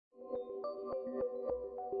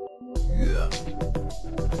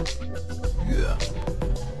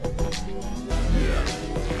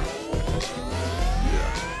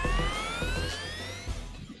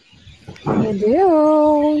I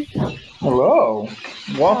do. Hello.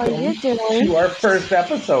 Welcome How are you doing? to our first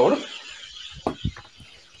episode.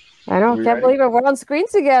 I know, can't believe it. We're on screen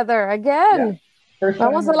together again. First When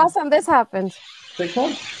time was the in last time this happened? 6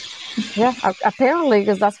 months. Yeah, apparently,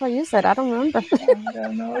 because that's what you said. I don't remember.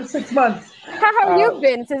 No, it's 6 months. How have you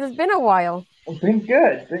been since it's been a while? Been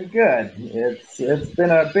good. It's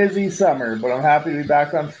been a busy summer, but I'm happy to be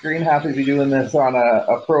back on screen. Happy to be doing this on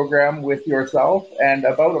a program with yourself and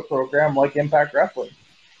about a program like Impact Wrestling.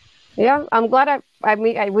 Yeah, I'm glad.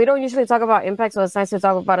 We don't usually talk about Impact, so it's nice to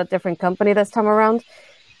talk about a different company this time around.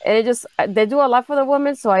 And they do a lot for the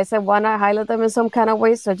women, so I said, why not highlight them in some kind of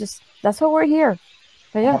way? So that's why we're here.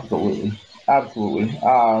 But yeah. Absolutely.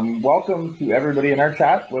 Welcome to everybody in our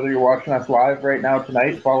chat, whether you're watching us live right now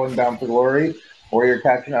tonight, following Down for Glory, or you're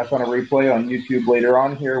catching us on a replay on YouTube later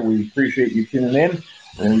on here. We appreciate you tuning in.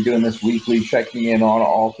 We're going to be doing this weekly, checking in on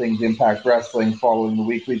all things Impact Wrestling, following the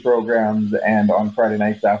weekly programs, and on Friday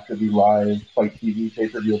nights after the live Fight TV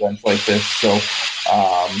pay-per-view events like this. So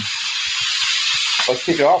let's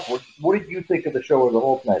kick it off. What did you think of the show as a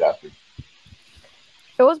whole tonight, Astrid?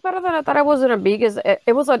 It was better than I thought it was going to be because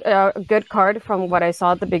it was a good card from what I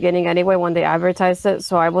saw at the beginning anyway when they advertised it.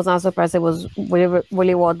 So I was not surprised. It was really,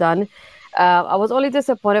 really well done. I was only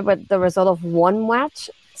disappointed with the result of one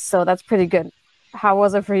match. So that's pretty good. How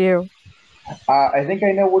was it for you? I think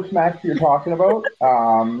I know which match you're talking about.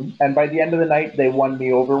 And by the end of the night, they won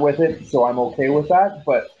me over with it. So I'm okay with that.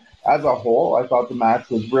 But as a whole, I thought the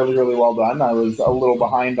match was really, really well done. I was a little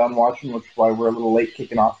behind on watching, which is why we're a little late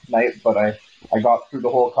kicking off tonight. But I got through the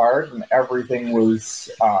whole card, and everything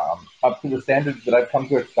was up to the standards that I've come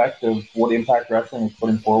to expect of what Impact Wrestling is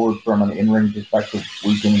putting forward from an in-ring perspective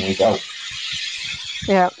week in and week out.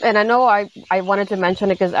 Yeah, and I know I wanted to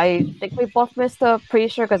mention it because I think we both missed the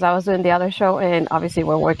pre-show because I was doing the other show, and obviously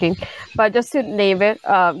we're working. But just to name it,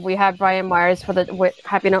 we had Brian Myers for the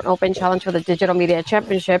Happy Note Open Challenge for the Digital Media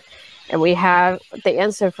Championship, and we have the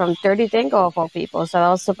answer from Dirty Dango of all people. So that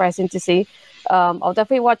was surprising to see. I'll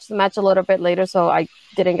definitely watch the match a little bit later, so I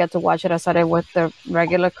didn't get to watch it. I started with the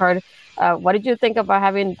regular card. What did you think about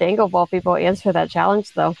having Dango of all people answer that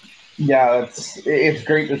challenge, though? Yeah, it's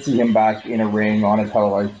great to see him back in a ring on a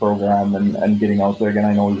televised program and getting out there again.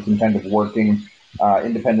 I know he's been kind of working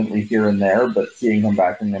independently here and there, but seeing him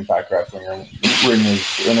back in the Impact Wrestling ring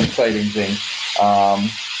is an exciting thing.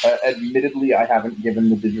 Admittedly, I haven't given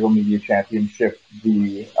the Digital Media Championship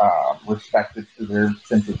the respect it's deserved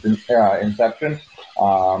since its inception.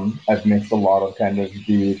 I've missed a lot of kind of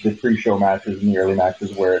the pre-show matches and the early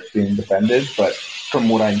matches where it's being defended, but from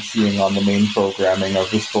what I'm seeing on the main programming of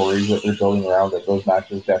the stories that they're building around it, those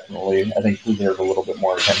matches definitely, I think, deserve a little bit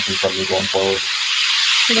more attention from me going forward.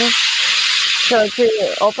 Yeah. So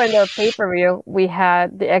to open the pay-per-view, we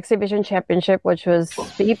had the Exhibition Championship, which was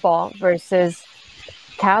Speedball versus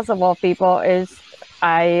Kaz of all people.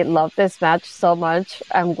 I love this match so much.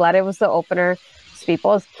 I'm glad it was the opener.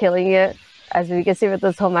 Speedball is killing it. As we can see with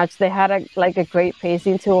this whole match, they had a great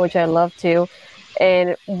pacing to it, which I love too.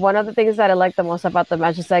 And one of the things that I like the most about the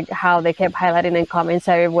match is like how they kept highlighting in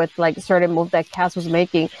commentary with like certain moves that Cass was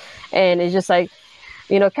making. And it's just like,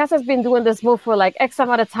 you know, Cass has been doing this move for like X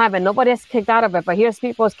amount of time and nobody has kicked out of it. But here's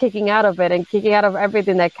people kicking out of it and kicking out of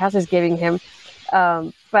everything that Cass is giving him.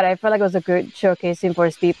 But I felt like it was a good showcasing for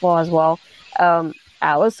Speedball as well.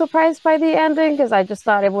 I was surprised by the ending because I just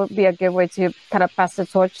thought it would be a good way to kind of pass the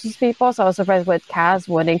torch to Speedball. So I was surprised with Cass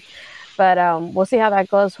winning. But we'll see how that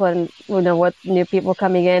goes when, you know, with new people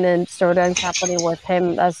coming in and storylines happening with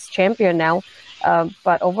him as champion now.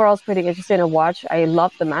 But overall, it's pretty interesting to watch. I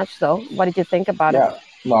loved the match, though. What did you think about it?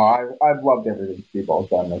 No, I've loved everything Speedball's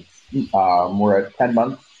done. We're at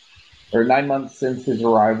 9 months since his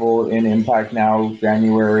arrival in Impact now.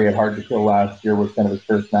 January at Hard to Kill last year was kind of his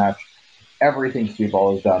first match. Everything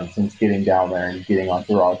Speedball has done since getting down there and getting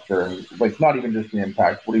onto the roster, and like not even just an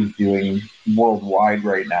Impact, what he's doing worldwide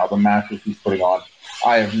right now, the matches he's putting on.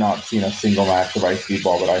 I have not seen a single match of Ice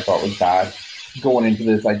Speedball that I thought was bad. Going into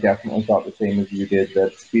this, I definitely thought the same as you did,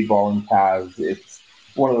 that Speedball and Kaz, it's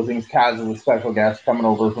one of those things. Kaz is a special guest coming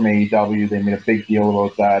over from AEW. They made a big deal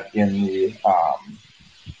about that in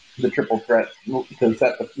the triple threat to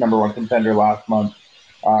set the number one contender last month.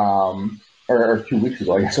 Or 2 weeks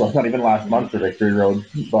ago, I guess. So it's not even last month for Victory Road,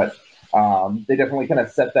 but they definitely kind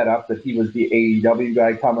of set that up that he was the AEW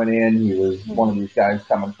guy coming in. He was one of these guys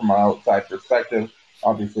coming from an outside perspective.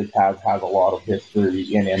 Obviously, Kaz has a lot of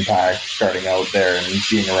history in Impact, starting out there and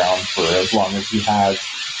being around for as long as he has.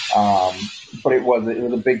 But it was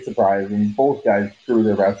a big surprise, and both guys threw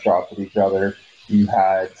their best shots at each other. You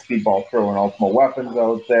had Speedball throwing ultimate weapons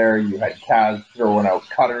out there. You had Kaz throwing out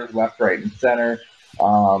cutters left, right, and center.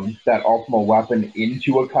 that Ultimo weapon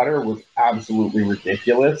into a cutter was absolutely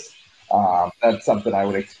ridiculous. That's something I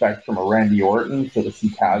would expect from a Randy Orton. So to see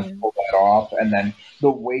Kaz pull that off, and then the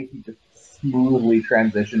way he just smoothly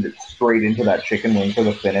transitioned it straight into that chicken wing for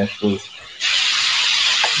the finish was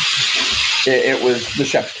it was the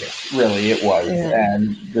chef's kiss, really, it was. Yeah.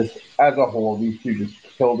 And just as a whole, these two just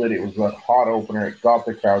killed it. It was a hot opener. It got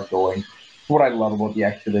the crowd going. It's what I love about the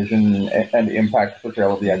X Division and Impact's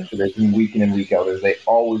portrayal of the X Division week in and week out is they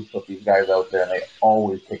always put these guys out there and they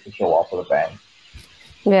always take the show off with a bang.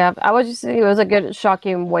 Yeah, I was just thinking it was a good,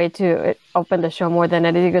 shocking way to open the show more than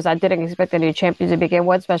anything because I didn't expect any champions to begin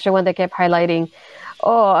with, especially when they kept highlighting,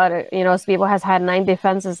 Speedball has had 9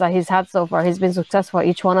 defenses that he's had so far. He's been successful at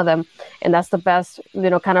each one of them, and that's the best,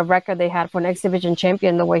 kind of record they had for an X Division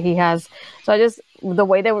champion, the way he has. So the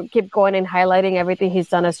way they would keep going and highlighting everything he's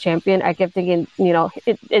done as champion, I kept thinking,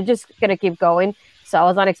 it's just going to keep going. So I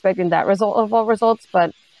was not expecting that result of all results,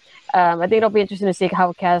 but I think it'll be interesting to see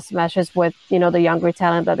how Kaz meshes with, the younger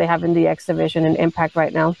talent that they have in the X Division and Impact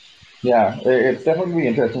right now. Yeah, it's definitely going to be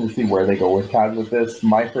interesting to see where they go with Kaz with this.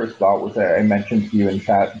 My first thought was that I mentioned to you in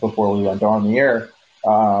chat before we went on the air,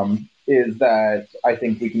 is that I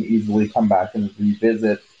think we can easily come back and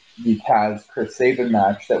revisit the Kaz-Chris Sabin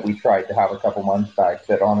match that we tried to have a couple months back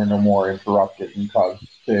that Honor No More interrupted and caused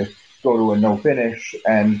to go to a no finish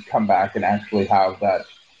and come back and actually have that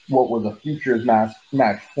what was a futures match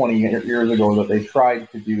 20 years ago that they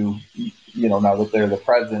tried to do, now that they're the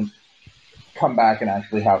present, come back and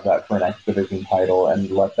actually have that for an X Division title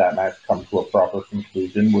and let that match come to a proper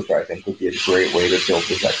conclusion, which I think would be a great way to build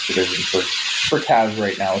this X Division for Kaz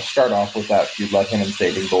right now. Start off with that feud, let him and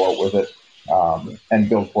Sabin go out with it, and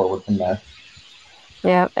build forward from there.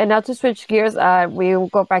 Yeah, and now to switch gears, we will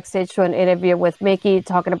go backstage to an interview with Mickey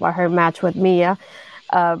talking about her match with Mia.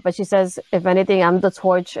 But she says, if anything, I'm the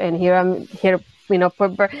torch, and I'm here,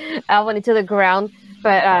 put Albany to the ground.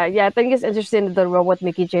 But I think it's interesting the role with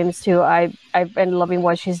Mickie James too. I've been loving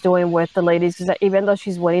what she's doing with the ladies because even though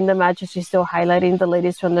she's winning the matches, she's still highlighting the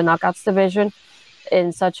ladies from the Knockouts division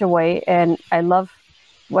in such a way, and I love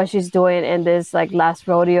what she's doing in this last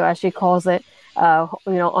rodeo, as she calls it.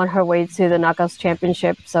 On her way to the Knockouts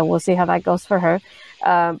Championship. So we'll see how that goes for her.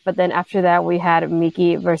 But then after that, we had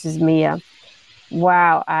Mickie versus Mia.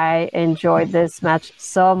 Wow, I enjoyed this match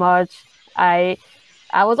so much. I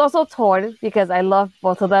was also torn because I love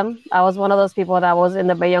both of them. I was one of those people that was in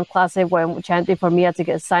the Mae Young Classic when chanting for Mia to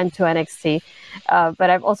get signed to NXT. But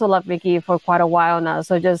I've also loved Mickie for quite a while now.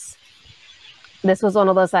 So this was one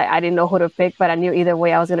of those I didn't know who to pick, but I knew either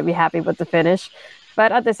way I was going to be happy with the finish.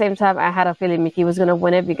 But at the same time, I had a feeling Mickie was going to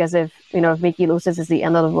win it because if Mickie loses, it's the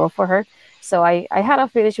end of the road for her. So I had a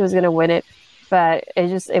feeling she was going to win it. But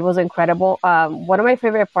it was incredible. One of my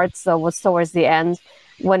favorite parts, though, was towards the end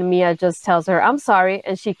when Mia just tells her, I'm sorry,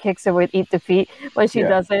 and she kicks her with Eat Defeat when she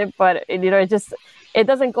does it. But, it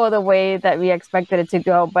doesn't go the way that we expected it to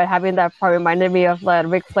go. But having that part reminded me of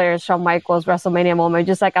Ric Flair, Shawn Michaels, WrestleMania moment.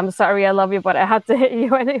 Just I'm sorry, I love you, but I had to hit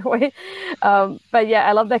you anyway. But yeah,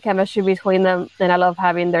 I love the chemistry between them. And I love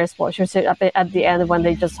having their sportsmanship at the end when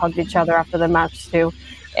they just hugged each other after the match, too.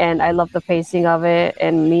 And I love the pacing of it,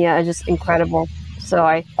 and Mia is just incredible. So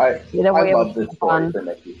I love this story for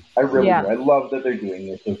Mickie. I really do. I love that they're doing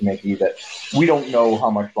this with Mickie. That we don't know how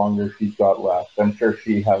much longer she's got left. I'm sure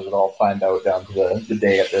she has it all signed out down to the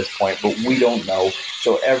day at this point, but we don't know.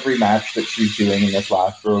 So every match that she's doing in this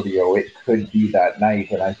last rodeo, it could be that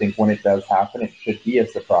night. And I think when it does happen, it should be a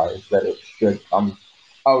surprise that it should come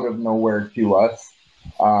out of nowhere to us.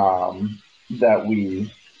 That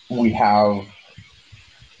we have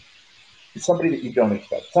somebody that you don't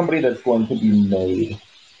expect, somebody that's going to be made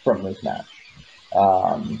from this match,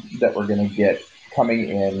 that we're going to get coming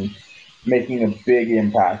in, making a big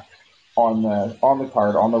impact on the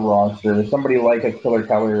card, on the roster. Somebody like a Killer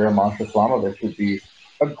Kelly or a Masha Slamovich would be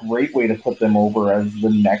a great way to put them over as the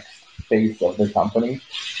next face of the company.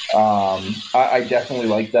 I definitely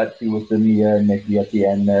like that too with the Mia and Mickie at the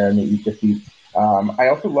end there and the Eat Defeat. I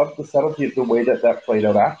also love the subtlety of the way that played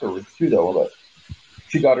out afterwards too, though. That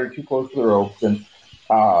she got her too close to the ropes, and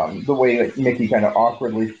the way that Mickie kind of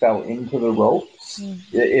awkwardly fell into the ropes,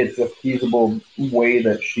 it's a feasible way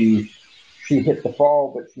that she hit the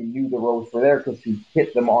fall, but she knew the ropes were there because she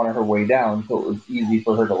hit them on her way down, so it was easy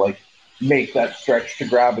for her to make that stretch to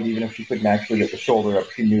grab it, even if she couldn't actually get the shoulder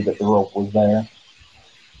up. She knew that the rope was there.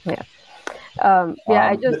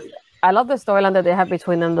 I love the storyline that they have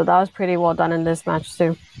between them. That was pretty well done in this match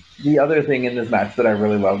too. The other thing in this match that I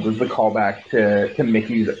really loved was the callback to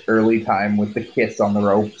Mickey's early time with the kiss on the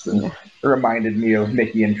ropes, and it reminded me of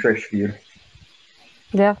Mickie and Trish feud.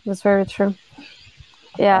 Yeah, that's very true.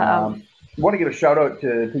 Yeah. want to give a shout out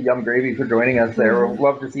to Yum Gravy for joining us there. Mm-hmm.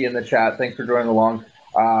 Love to see you in the chat. Thanks for joining along.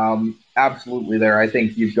 Absolutely there. I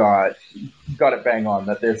think you've got it bang on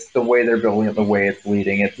that the way they're building it, the way it's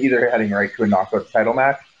leading, it's either heading right to a knockout title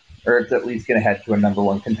match, or it's at least going to head to a number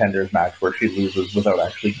one contenders match where she loses without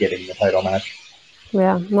actually getting the title match.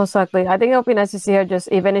 Yeah, most likely. I think it'll be nice to see her just,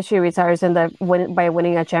 even if she retires in by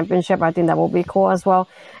winning a championship, I think that will be cool as well.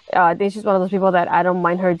 I think she's one of those people that I don't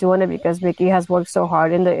mind her doing it because Mickey has worked so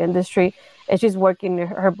hard in the industry and she's working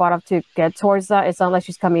her butt off to get towards that. It's not like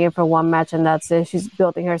she's coming in for one match and that's it. She's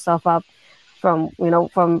building herself up from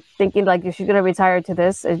thinking like if she's going to retire to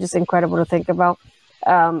this. It's just incredible to think about.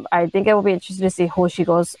 I think it will be interesting to see who she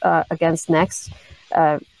goes against next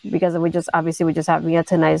because we just have Mia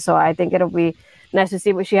tonight. So I think it'll be nice to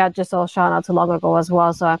see what she had just all Shawn not too long ago as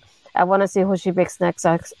well. So I want to see who she picks next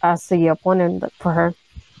as the opponent for her.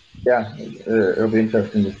 Yeah, it'll be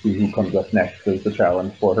interesting to see who comes up next as the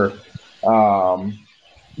challenge for her.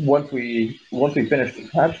 Once we finished the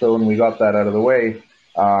match though, and we got that out of the way,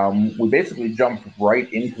 we basically jumped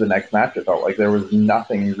right into the next match. It felt like there was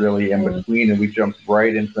nothing really in between, and we jumped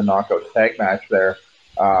right into the knockout tag match there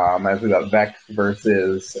as we got Vex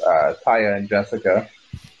versus Taya and Jessica.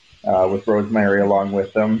 With Rosemary along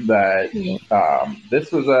with them, that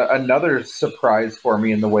this was another surprise for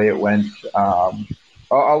me in the way it went.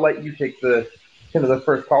 I'll let you take the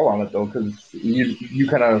first call on it though, because you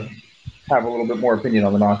kind of have a little bit more opinion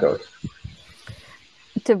on the knockouts.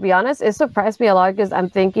 To be honest, it surprised me a lot because I'm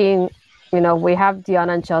thinking, we have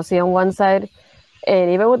Deonna and Chelsea on one side,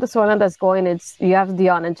 and even with the storyline that's going, you have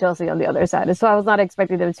Deonna and Chelsea on the other side. So I was not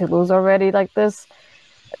expecting them to lose already like this.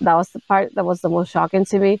 That was the part that was the most shocking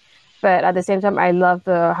to me. But at the same time, I love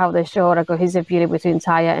how they showed a cohesive feud between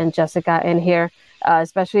Taya and Jessica in here,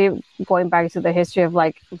 especially going back to the history of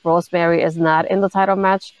like Rosemary is not in the title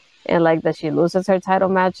match and like that she loses her title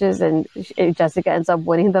matches and Jessica ends up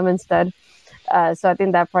winning them instead. So I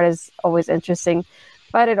think that part is always interesting.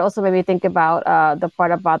 But it also made me think about the part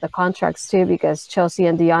about the contracts too, because Chelsea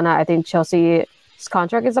and Deonna, I think Chelsea's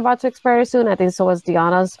contract is about to expire soon. I think so is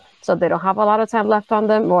Deonna's. So they don't have a lot of time left on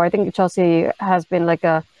them. Or I think Chelsea has been like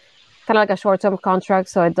a kind of like a short-term contract,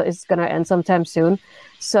 so it's going to end sometime soon.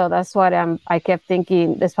 So that's what I kept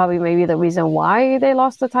thinking. That's probably maybe the reason why they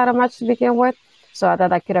lost the title match to begin with. So I thought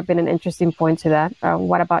that could have been an interesting point to that.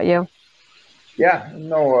 What about you? Yeah,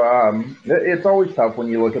 no, it's always tough when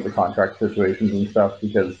you look at the contract situations and stuff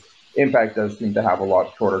because Impact does seem to have a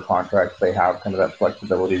lot shorter contracts. They have kind of that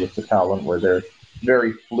flexibility with the talent where they're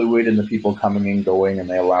very fluid in the people coming and going, and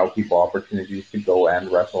they allow people opportunities to go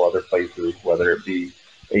and wrestle other places, whether it be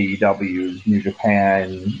AEWs, New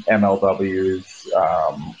Japan, MLWs,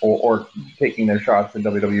 or taking their shots in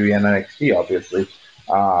WWE and NXT, obviously.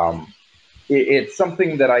 It's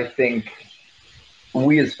something that I think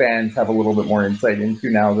we as fans have a little bit more insight into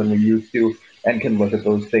now than we used to, and can look at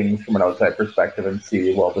those things from an outside perspective and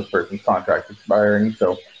see, well, this person's contract's expiring,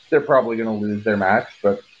 so they're probably going to lose their match.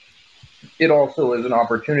 But it also is an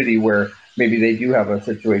opportunity where maybe they do have a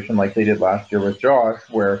situation like they did last year with Josh,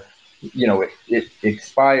 where it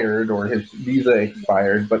expired or his visa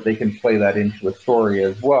expired, but they can play that into a story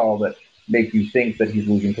as well that make you think that he's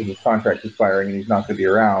losing because his contract's expiring and he's not going to be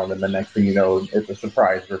around. And the next thing you know, it's a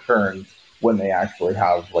surprise return when they actually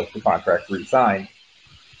have like the contract re-signed.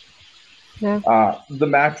 Yeah. The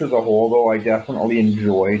match as a whole, though, I definitely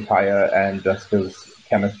enjoy Taya and Jessica's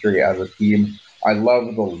chemistry as a team. I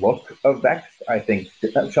love the look of Vex. I think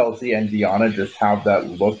Chelsea and Deonna just have that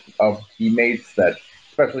look of teammates that,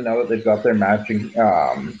 especially now that they've got their matching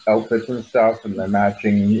outfits and stuff and their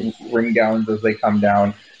matching ring gowns as they come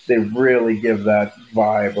down, they really give that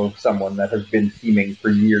vibe of someone that has been teaming for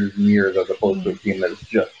years and years as opposed to a team that's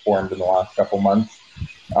just formed in the last couple months.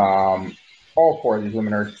 All four of these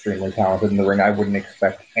women are extremely talented in the ring. I wouldn't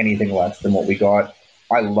expect anything less than what we got.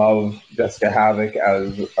 I love Jessica Havoc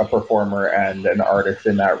as a performer and an artist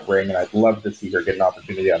in that ring, and I'd love to see her get an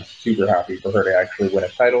opportunity. I'm super happy for her to actually win a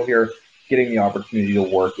title here. Getting the opportunity to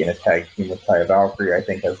work in a tag team with Taya Valkyrie, I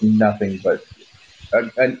think, has nothing but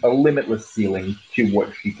a limitless ceiling to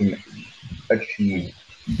what she can achieve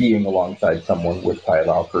being alongside someone with Taya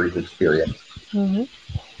Valkyrie's experience. Mm-hmm.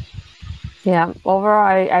 Yeah, overall,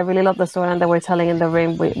 I really love the storyline that we're telling in the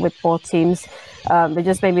ring with both teams. It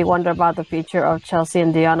just made me wonder about the future of Chelsea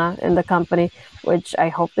and Deonna in the company, which I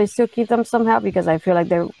hope they still keep them somehow, because I feel like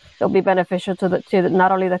they'll be beneficial to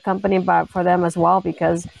not only the company, but for them as well,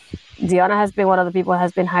 because Deonna has been one of the people that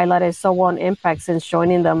has been highlighted so well on Impact since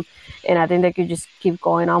joining them. And I think they could just keep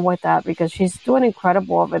going on with that because she's doing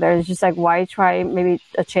incredible over there. It's just like, why try maybe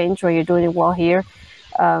a change where you're doing it well here?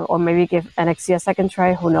 or maybe give NXT a second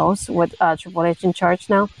try. Who knows with Triple H in charge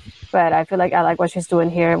now? But I feel like I like what she's doing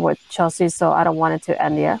here with Chelsea, so I don't want it to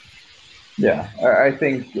end yet. Yeah, I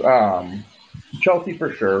think Chelsea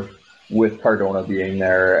for sure, with Cardona being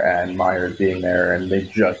there and Myers being there, and they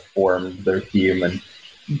just formed their team and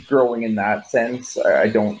growing in that sense. I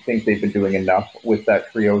don't think they've been doing enough with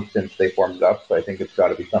that trio since they formed up. So I think it's got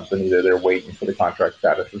to be something either they're waiting for the contract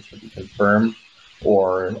statuses to be confirmed,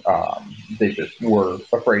 or they just were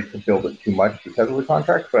afraid to build it too much because of the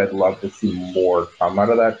contract. But I'd love to see more come out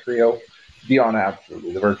of that trio. Deonna,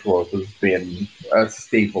 absolutely. The Virtuoso has been a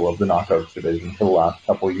staple of the Knockouts division for the last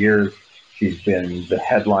couple of years. She's been the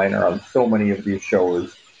headliner on so many of these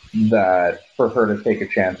shows that for her to take a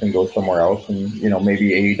chance and go somewhere else, and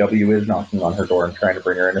maybe AEW is knocking on her door and trying to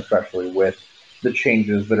bring her in, especially with the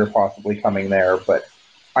changes that are possibly coming there. But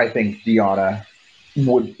I think Deonna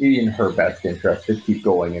would be in her best interest to keep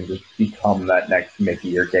going and just become that next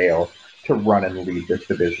Mickey or Gail to run and lead this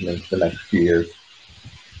division into the next few years.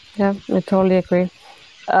 Yeah, I totally agree.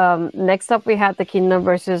 Next up, we had the Kingdom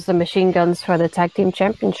versus the Machine Guns for the Tag Team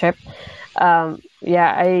Championship.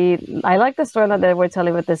 Yeah, I like the story that they were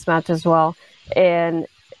telling with this match as well, and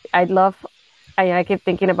I keep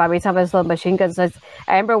thinking about every time I saw Machine Guns. I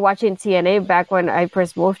remember watching TNA back when I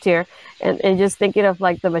first moved here, and just thinking of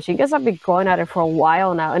like the Machine Guns have been going at it for a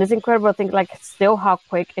while now, and it's incredible to think like still how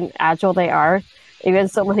quick and agile they are, even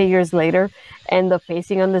so many years later, and the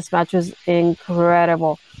pacing on this match was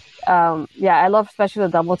incredible. Yeah, I love especially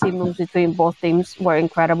the double team moves between both teams were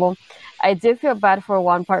incredible. I did feel bad for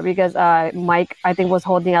one part because Mike, I think, was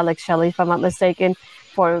holding Alex Shelley, if I'm not mistaken,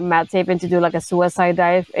 for Matt Taven to do like a suicide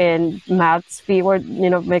dive, and Matt's feet were,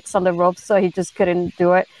 mixed on the ropes, so he just couldn't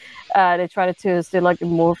do it. They tried to still like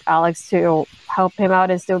move Alex to help him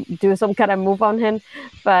out and still do some kind of move on him,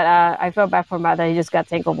 but I felt bad for Matt that he just got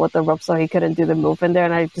tangled with the rope, so he couldn't do the move in there.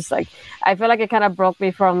 And I feel like it kind of broke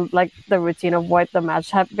me from like the routine of what the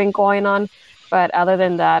match had been going on. But other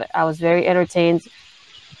than that, I was very entertained.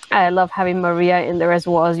 I love having Maria in there as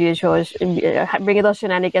well as usual, bringing those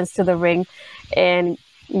shenanigans to the ring, and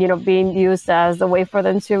being used as the way for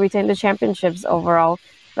them to retain the championships overall.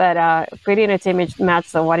 But pretty entertainment match.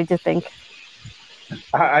 So, what did you think?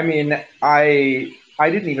 I mean, I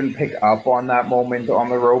didn't even pick up on that moment on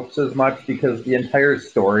the ropes as much because the entire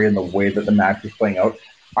story and the way that the match is playing out,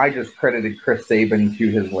 I just credited Chris Sabin to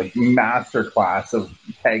his like master class of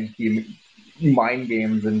tag team mind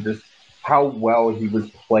games and just how well he was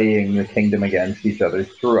playing the Kingdom against each other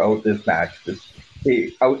throughout this match, just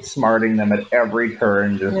outsmarting them at every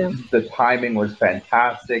turn. Just the timing was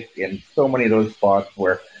fantastic in so many of those spots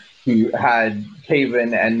where he had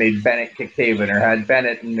Taven and made Bennett kick Taven, or had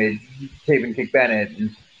Bennett and made Taven kick Bennett,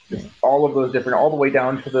 and just all of those different, all the way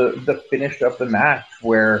down to the finish of the match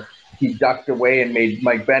where he ducked away and made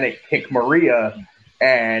Mike Bennett kick Maria,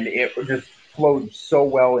 and it just flowed so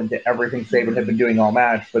well into everything Sabin had been doing all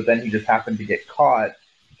match, but then he just happened to get caught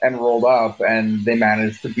and rolled up, and they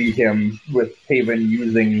managed to beat him with Taven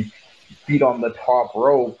using feet on the top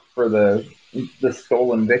rope for the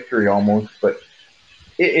stolen victory almost. But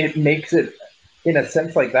it makes it, in a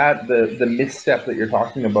sense like that, the misstep that you're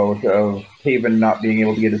talking about of Taven not being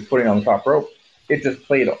able to get his footing on the top rope, it just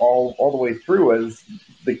played all the way through as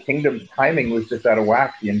the Kingdom's timing was just out of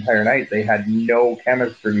whack the entire night. They had no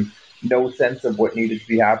chemistry, no sense of what needed to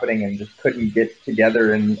be happening, and just couldn't get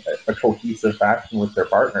together in a cohesive fashion with their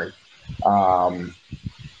partners.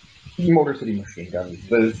 Motor City Machine Guns,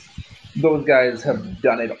 those guys have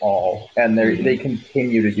done it all, and they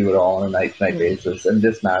continue to do it all on a night-to-night basis. And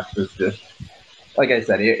this match was just, like I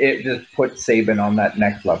said, it just put Sabin on that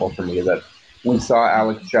next level for me. That we saw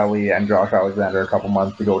Alex Shelley and Josh Alexander a couple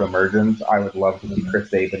months ago at Emergence. I would love to see Chris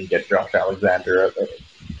Sabin get Josh Alexander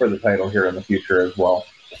for the title here in the future as well.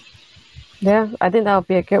 Yeah, I think that would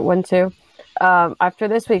be a good one too. After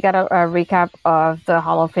this, we got a recap of the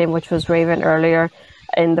Hall of Fame, which was Raven earlier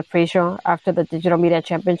in the pre-show after the Digital Media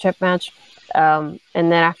Championship match. And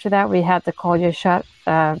then after that, we had the Call Your Shot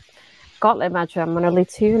gauntlet match. I'm going to lead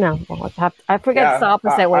to you now. I forget the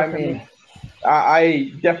opposite way for you.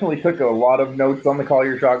 I definitely took a lot of notes on the Call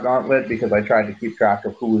Your Shot gauntlet because I tried to keep track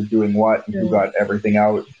of who was doing what and who got everything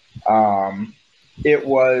out. It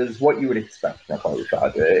was what you would expect from a Call Your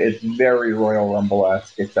Shot. It's very Royal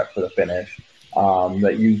Rumble-esque except for the finish.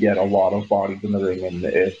 That you get a lot of bodies in the ring, and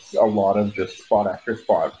it's a lot of just spot after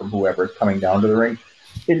spot from whoever's coming down to the ring.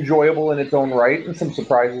 Enjoyable in its own right, and some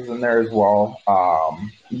surprises in there as well.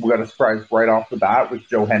 We got a surprise right off the bat with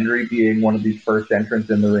Joe Hendry being one of these first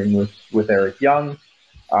entrants in the ring with Eric Young.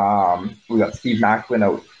 We got Steve Macklin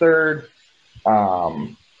out third.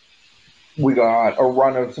 We got a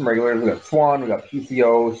run of some regulars. We got Swan, we got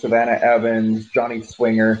PCO, Savannah Evans, Johnny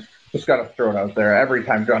Swinger. Just got to throw it out there. Every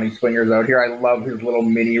time Johnny Swinger's out here, I love his little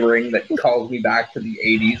mini ring that calls me back to the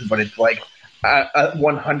 80s, but it's like a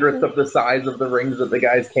 100th of the size of the rings that the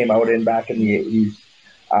guys came out in back in the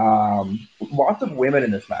 80s. Lots of women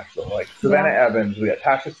in this match, though. Like Savannah Evans, we got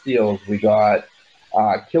Tasha Steeles, we got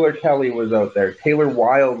Killer Kelly was out there. Taylor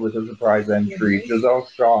Wilde was a surprise entry. Giselle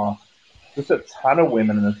Shaw. Just a ton of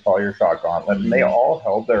women in this Call Your Shot gauntlet, and they all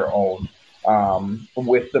held their own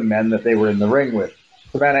with the men that they were in the ring with.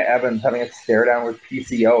 Savannah Evans having a stare down with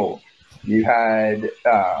PCO. You had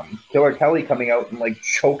Killer Kelly coming out and like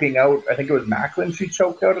choking out, I think it was Macklin she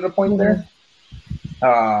choked out at a point there.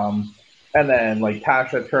 And then like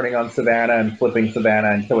Tasha turning on Savannah and flipping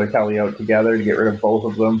Savannah and Killer Kelly out together to get rid of both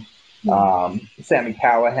of them. Sammy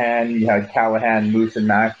Callahan, you had Callahan, Moose, and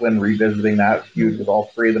Macklin revisiting that feud with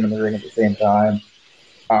all three of them in the ring at the same time.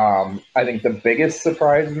 I think the biggest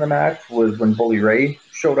surprise in the match was when Bully Ray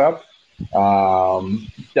showed up.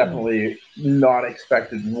 Definitely not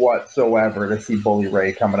expected whatsoever to see Bully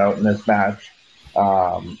Ray coming out in this match.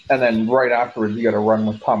 And then right afterwards, you got a run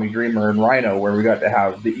with Tommy Dreamer and Rhino, where we got to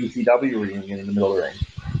have the ECW reunion in the middle of the ring.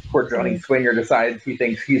 Where Johnny Swinger decides he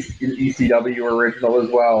thinks he's an ECW original as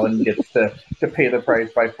well and gets to pay the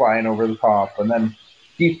price by flying over the top. And then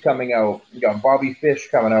Keith coming out, you got Bobby Fish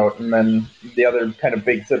coming out, and then the other kind of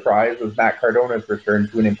big surprise was Matt Cardona's return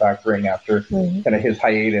to an Impact ring after kind of his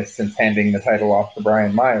hiatus since handing the title off to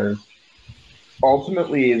Brian Myers.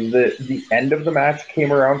 Ultimately, the end of the match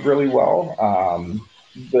came around really well.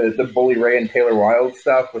 The Bully Ray and Taylor Wilde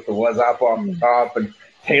stuff with the was up off the top, and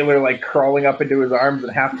Taylor like crawling up into his arms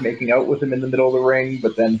and half making out with him in the middle of the ring,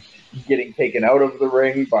 but then getting taken out of the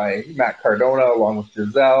ring by Matt Cardona along with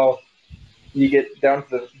Giselle. You get down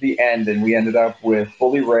to the end, and we ended up with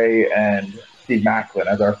Bully Ray and Steve Macklin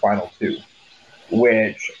as our final two,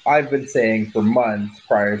 which I've been saying for months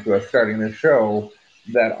prior to us starting this show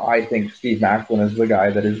that I think Steve Macklin is the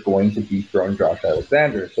guy that is going to dethrone Josh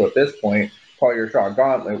Alexander. So at this point, Call Your Shot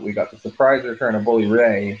Gauntlet, we got the surprise return of Bully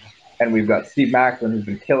Ray, and we've got Steve Macklin, who's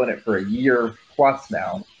been killing it for a year plus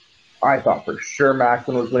now. I thought for sure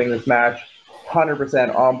Macklin was winning this match.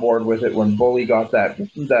 100% on board with it. When Bully got that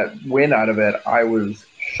win out of it, I was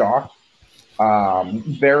shocked.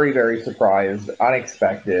 Very, very surprised.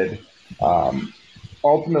 Unexpected.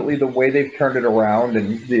 Ultimately, the way they've turned it around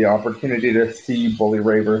and the opportunity to see Bully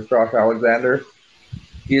Ray versus Josh Alexander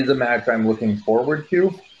is a match I'm looking forward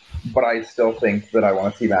to, but I still think that I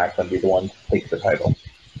want to see Macklin be the one to take the title.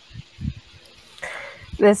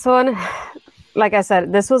 This one, like I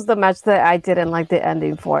said, this was the match that I didn't like the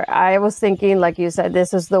ending for. I was thinking, like you said,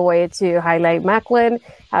 this is the way to highlight Macklin,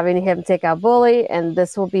 having him take out Bully, and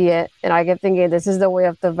this will be it. And I kept thinking, this is the way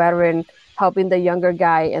of the veteran helping the younger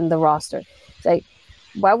guy in the roster. It's like,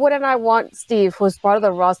 why wouldn't I want Steve, who's part of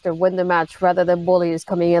the roster, win the match rather than Bully is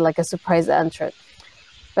coming in like a surprise entrant?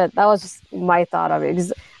 But that was just my thought of it.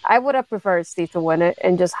 Because I would have preferred Steve to win it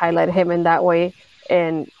and just highlight him in that way,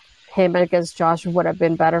 and him against Josh would have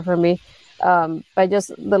been better for me. But just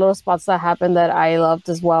the little spots that happened that I loved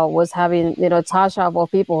as well was having, Tasha of all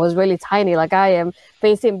people, who's really tiny like I am,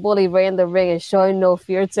 facing Bully Ray in the ring and showing no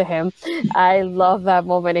fear to him. I love that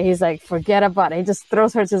moment. And he's like, forget about it. He just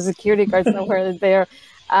throws her to the security guard somewhere there.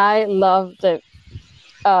 I loved it.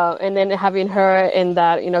 And then having her in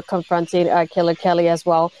that, confronting Killer Kelly as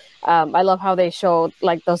well. I love how they showed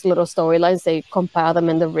like those little storylines. They compiled them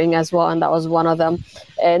in the ring as well, and that was one of them.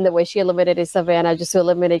 And the way she eliminated Savannah just to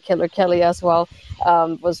eliminate Killer Kelly as well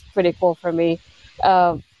was pretty cool for me.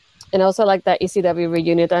 And also like that ECW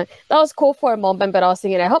reunion. That was cool for a moment, but I was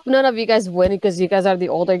thinking, I hope none of you guys win because you guys are the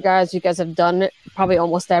older guys. You guys have done probably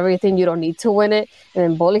almost everything. You don't need to win it. And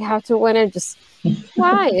then Bully have to win it. Just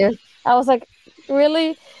why? I was like,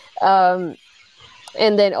 really?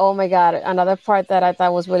 And then, oh my God, another part that I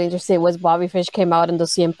thought was really interesting was Bobby Fish came out and the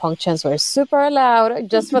CM Punk chants were super loud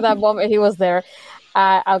just for that moment he was there.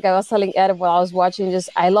 I was telling Ed while I was watching,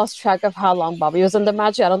 I lost track of how long Bobby was in the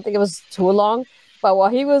match. I don't think it was too long, but while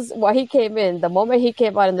he came in, the moment he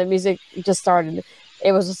came out and the music just started,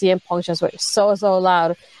 it was the CM Punk chants were so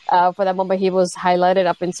loud. For that moment, he was highlighted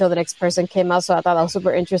up until the next person came out. So I thought that was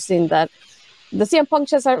super interesting that the CM Punk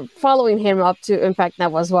chants are following him up to Impact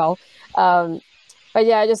now as well. But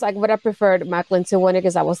yeah, I would have preferred Macklin to win it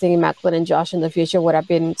because I was thinking Macklin and Josh in the future would have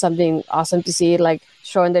been something awesome to see, like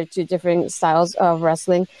showing their two different styles of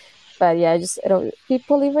wrestling. But yeah, it'll be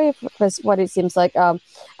Bully Ray was what it seems like. I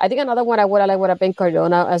think another one I would have been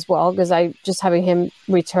Cardona as well because I just having him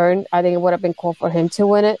return, I think it would have been cool for him to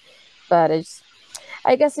win it. But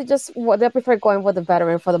I guess they prefer going with the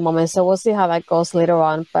veteran for the moment. So we'll see how that goes later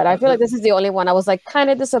on. But I feel like this is the only one I was like kind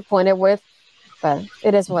of disappointed with. But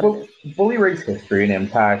it is what it is. Bully Ray's history and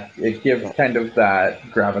impact, it gives kind of that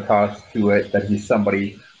gravitas to it that he's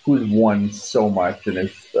somebody who's won so much and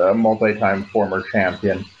is a multi-time former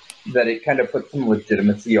champion, that it kind of puts some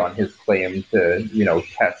legitimacy on his claim to,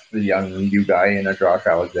 test the young new guy in a Josh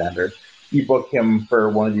Alexander. You book him for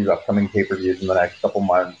one of these upcoming pay-per-views in the next couple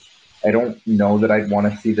months. I don't know that I'd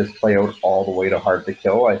want to see this play out all the way to Hard to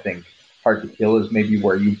Kill. I think Hard to Kill is maybe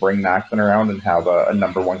where you bring Macklin around and have a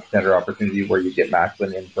number one contender opportunity where you get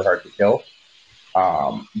Macklin in for Hard to Kill.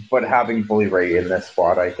 But having Bully Ray in this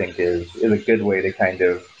spot, I think, is a good way to kind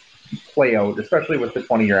of play out, especially with the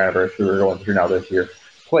 20-year anniversary we're going through now this year,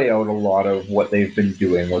 play out a lot of what they've been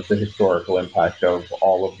doing with the historical impact of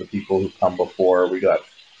all of the people who come before. We got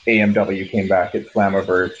AMW came back at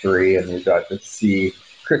Slammiversary, and we got to see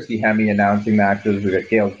Christy Hemme announcing matches. We got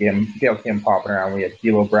Gail Kim popping around. We had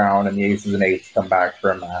D'Lo Brown and the Aces and Eights come back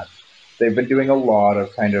for a match. They've been doing a lot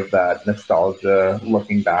of kind of that nostalgia,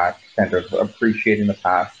 looking back, kind of appreciating the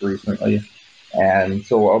past recently. And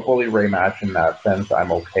so a Bully Ray match in that sense,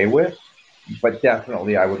 I'm okay with. But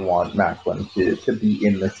definitely I would want Macklin to be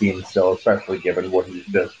in the scene still, especially given what he's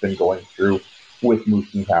just been going through with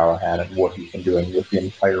Moose and Callahan and what he's been doing with the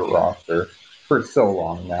entire roster for so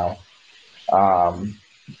long now.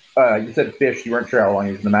 You said Fish, you weren't sure how long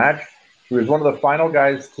he was in the match. He was one of the final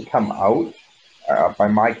guys to come out. By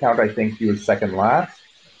my count, I think he was second last.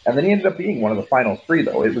 And then he ended up being one of the final three,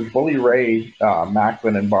 though. It was Bully Ray,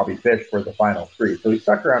 Macklin, and Bobby Fish were the final three. So he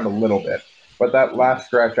stuck around a little bit. But that last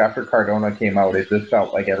stretch after Cardona came out, it just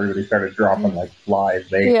felt like everybody started dropping like flies.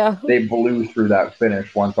 They blew through that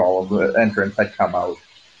finish once all of the entrants had come out.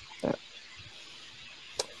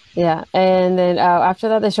 Yeah, and then after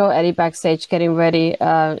that, they show Eddie backstage getting ready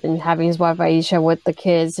and having his wife Aisha with the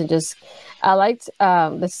kids, and just I liked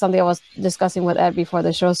this is something I was discussing with Ed before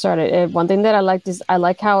the show started. And one thing that I liked is I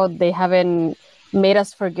like how they haven't made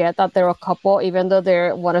us forget that they're a couple, even though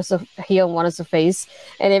they're one is a heel and one is a face,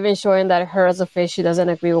 and even showing that her as a face, she doesn't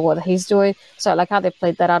agree with what he's doing. So I like how they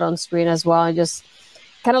played that out on screen as well, and just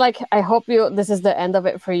kind of like, I hope this is the end of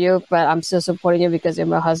it for you, but I'm still supporting you because you're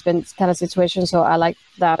my husband kind of situation. So I like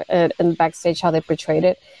that in backstage how they portrayed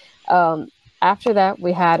it. After that,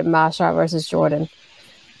 we had Masha versus Jordynne.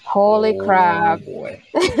 Holy crap. Boy.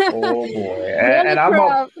 Oh boy. And I'm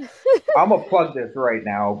gonna plug this right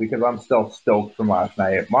now because I'm still stoked from last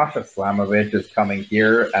night. Masha Slamovich is coming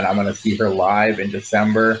here, and I'm gonna see her live in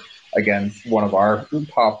December against one of our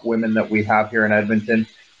top women that we have here in Edmonton.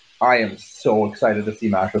 I am so excited to see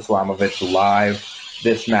Masha Slamovich live.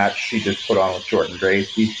 This match she just put on with Jordynne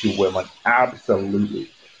Grace, these two women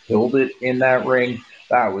absolutely killed it in that ring.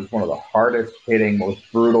 That was one of the hardest hitting, most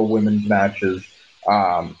brutal women's matches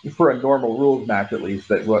for a normal rules match, at least,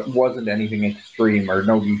 that wasn't anything extreme or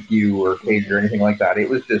no DQ or cage or anything like that. It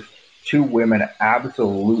was just two women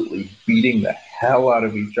absolutely beating the hell out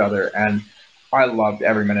of each other, and I loved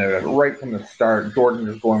every minute of it. Right from the start, Jordynne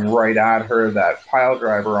just going right at her, that pile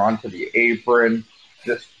driver onto the apron,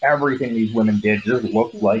 just everything these women did just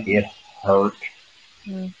looked like it hurt.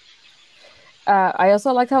 I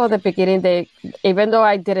also liked how at the beginning even though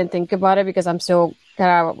I didn't think about it because I'm still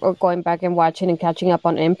kind of going back and watching and catching up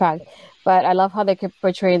on Impact, but I love how they kept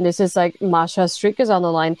portraying this is like Masha's streak is on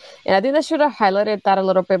the line, and I think they should have highlighted that a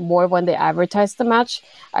little bit more when they advertised the match.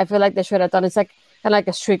 I feel like they should have done it's like kind of like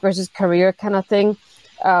a streak versus career kind of thing,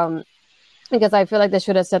 because I feel like they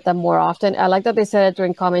should have said that more often. I like that they said it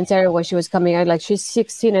during commentary when she was coming out, like she's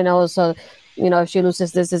 16-0, so if she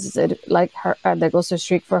loses this is like her, there goes a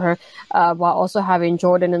streak for her, while also having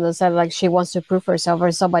Jordynne in the side, like she wants to prove herself,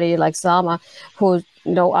 or somebody like Salma, who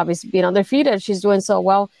obviously being undefeated, she's doing so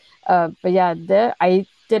well. But yeah, I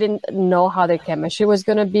didn't know how their chemistry was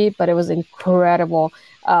going to be, but it was incredible.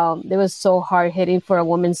 It was so hard hitting for a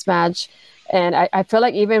women's match. And I feel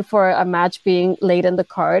like even for a match being late in the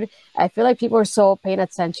card, I feel like people were so paying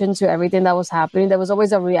attention to everything that was happening. There was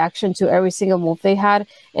always a reaction to every single move they had.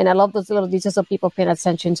 And I love those little details of people paying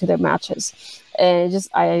attention to their matches. And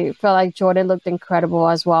I felt like Jordynne looked incredible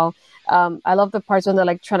as well. I love the parts when they're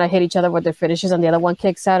like trying to hit each other with their finishes and the other one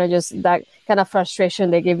kicks out, and just that kind of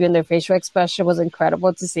frustration they give you in their facial expression was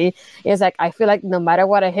incredible to see. It's like, I feel like no matter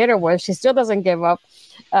what I hit her with, she still doesn't give up.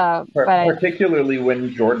 Particularly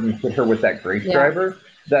when Jordynne hit her with that Grace driver,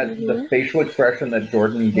 the facial expression that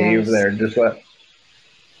Jordynne gave there, just like,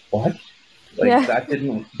 what? Like that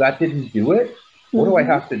didn't do it? What do I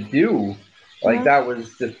have to do? Like that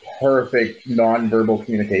was just perfect nonverbal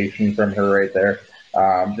communication from her right there.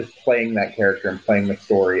 just playing that character and playing the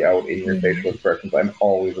story out in your facial expressions. I'm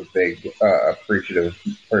always a big appreciative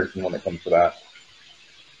person when it comes to that.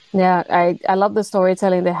 Yeah, I love the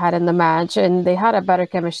storytelling they had in the match, and they had a better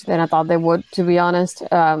chemistry than I thought they would, to be honest.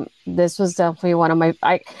 This was definitely one of my,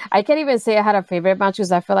 I can't even say I had a favorite match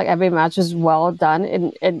because I feel like every match was well done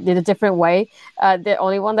in a different way. The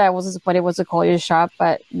only one that I was disappointed was the Collier shot,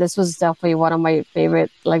 but this was definitely one of my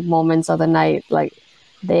favorite like moments of the night. Like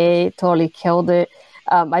they totally killed it.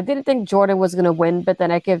 I didn't think Jordynne was going to win, but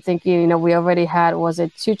then I kept thinking, we already had, was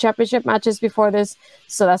it 2 championship matches before this?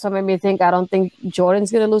 So that's what made me think I don't think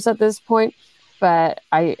Jordynne's going to lose at this point. But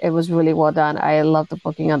it was really well done. I love the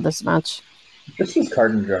booking of this match. Just this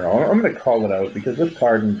card in general, I'm going to call it out because this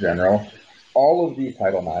card in general, all of these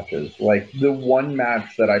title matches, like the one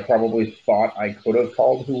match that I probably thought I could have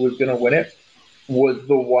called who was going to win it was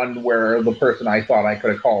the one where the person I thought I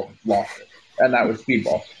could have called lost it, and that was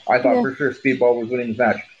Speedball. I thought for sure Speedball was winning this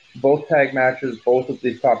match. Both tag matches, both of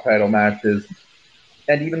these top title matches,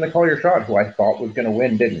 and even the Collier Shot, who I thought was going to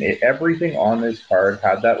win, didn't. Everything on this card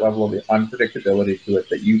had that level of unpredictability to it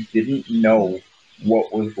that you didn't know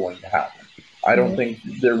what was going to happen. I don't think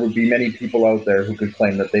there would be many people out there who could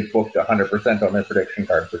claim that they booked 100% on their prediction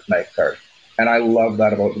card for tonight's card. And I love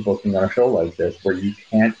that about the booking on a show like this, where you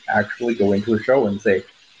can't actually go into a show and say,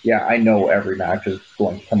 yeah, I know every match is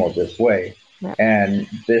going to come out this way. Yeah. And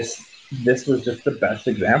this was just the best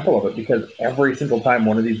example of it, because every single time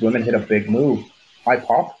one of these women hit a big move, I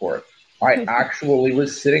popped for it. I actually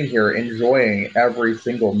was sitting here enjoying every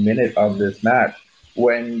single minute of this match.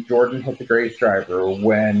 When Jordynne hit the Grace driver,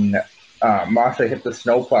 when Masha hit the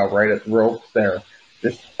snowplow right at the ropes there,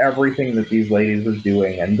 just everything that these ladies was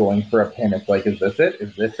doing and going for a pin. It's like, is this it?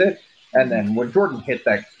 Is this it? And then when Jordynne hit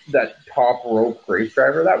that top rope Grace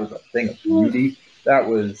driver, that was a thing of beauty.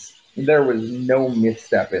 There was no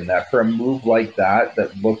misstep in that. For a move like that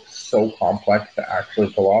looked so complex to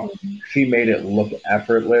actually pull off, she made it look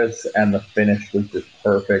effortless, and the finish was just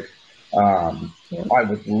perfect. I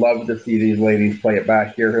would love to see these ladies play it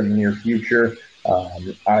back here in the near future.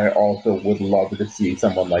 I also would love to see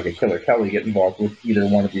someone like a Killer Kelly get involved with either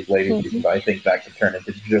one of these ladies, because I think that could turn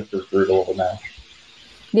into just as brutal of a match.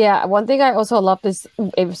 Yeah, one thing I also loved is,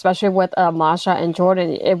 especially with Masha and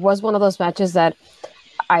Jordynne, it was one of those matches that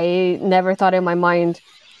I never thought in my mind,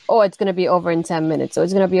 oh, it's going to be over in 10 minutes, or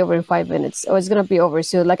it's going to be over in 5 minutes, or it's going to be over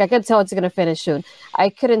soon. Like, I could tell it's going to finish soon. I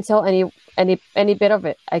couldn't tell any bit of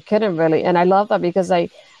it. I couldn't really. And I love that, because I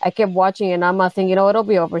kept watching and I'm not thinking, it'll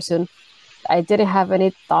be over soon. I didn't have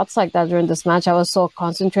any thoughts like that during this match. I was so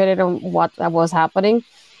concentrated on what was happening.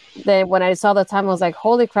 Then when I saw the time, I was like,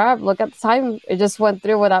 holy crap, look at the time. It just went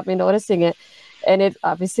through without me noticing it. And it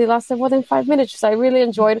obviously lasted more than 5 minutes. So I really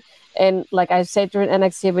enjoyed. And like I said during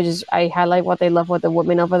NXT, which is, I highlight what they love with the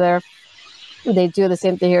women over there. They do the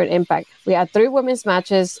same thing here at Impact. We had 3 women's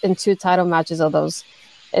matches and 2 title matches of those.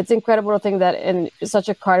 It's incredible to think that in such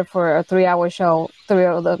a card for a 3-hour show, 3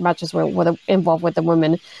 of the matches were involved with the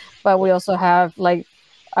women. But we also have like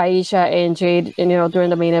Aisha and Jade, and, during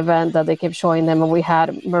the main event that they kept showing them. And we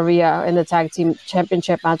had Maria in the tag team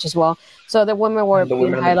championship match as well. So the women were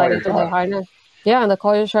being highlighted through the whole night. Yeah, and the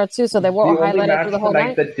Collier shot too. So they were all highlighted through the whole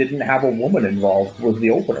night. That didn't have a woman involved was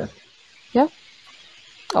the opener. Yeah.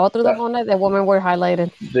 All through the whole night, the women were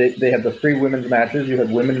highlighted. They had the 3 women's matches. You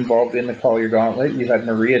had women involved in the Collier Gauntlet. You had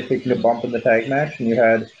Maria taking a bump in the tag match, and you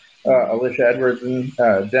had Alicia Edwards and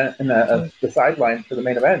the sideline for the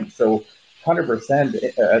main event. So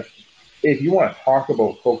 100%, if you want to talk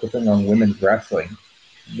about focusing on women's wrestling,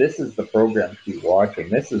 this is the program to be watching.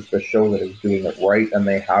 This is the show that is doing it right, and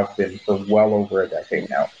they have been for well over a decade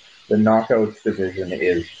now. The Knockouts division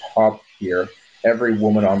is top tier. Every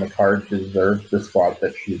woman on the card deserves the spot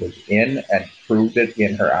that she was in, and proved it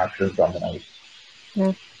in her actions on the night.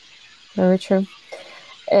 Yeah, very true.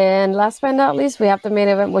 And last but not least, we have the main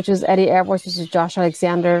event, which is Eddie Edwards versus Josh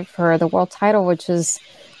Alexander for the world title, which is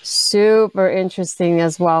super interesting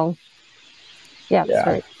as well. Yeah.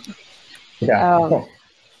 Sorry. Yeah.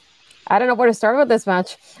 I don't know where to start with this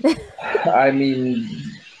match. I mean,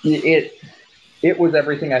 it was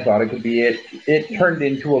everything I thought it could be. It turned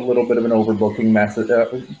into a little bit of an overbooking mess,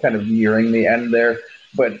 kind of nearing the end there,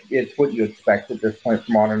 but it's what you expect at this point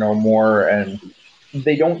from Honor No More, and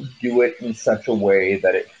they don't do it in such a way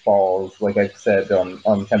that it falls, like I've said on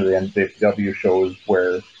kind of the NJPW shows,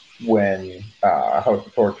 where when House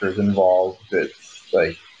of Torture is involved, it's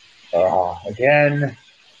like, again,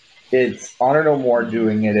 it's Honor No More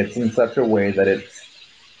doing it. It's in such a way that it's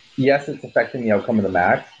affecting the outcome of the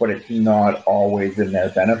match, but it's not always in their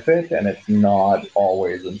benefit, and it's not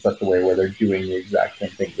always in such a way where they're doing the exact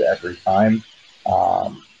same things every time.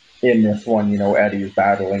 in this one, Eddie's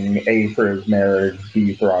battling A, for his marriage,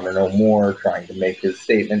 B, for Honor No More, trying to make his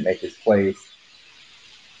statement, make his place.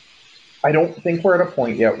 I don't think we're at a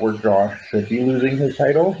point yet where Josh should be losing his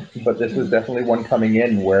title, but this is definitely one coming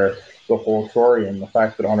in where the whole story and the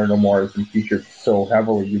fact that Honor No More has been featured so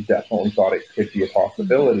heavily, you definitely thought it could be a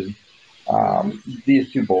possibility.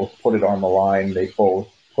 These two both put it on the line. They both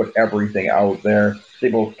put everything out there. They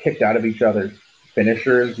both kicked out of each other's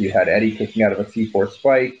finishers. You had Eddie kicking out of a C4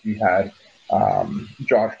 spike. You had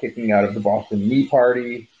Josh kicking out of the Boston Knee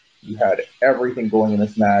Party. You had everything going in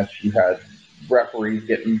this match. You had referees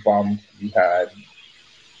getting bumped. You had,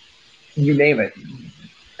 you name it,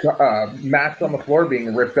 mats on the floor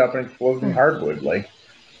being ripped up and exploding hardwood.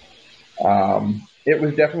 It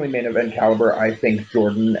was definitely main event caliber. I think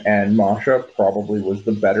Jordynne and Masha probably was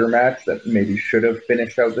the better match that maybe should have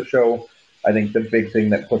finished out the show. I think the big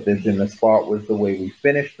thing that put this in the spot was the way we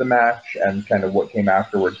finished the match and kind of what came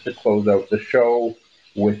afterwards to close out the show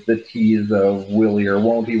with the tease of will he or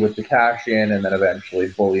won't he with the cash in, and then eventually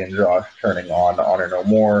Bully and Josh turning on Honor No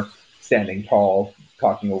More, standing tall,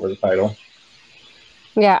 talking over the title.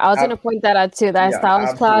 Yeah, I was going to point that out too. That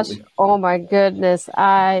Styles Clash. Oh my goodness.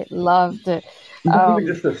 I loved it. Even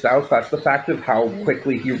just the Styles Clash, the fact of how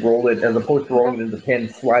quickly he rolled it as opposed to rolling it into the pin,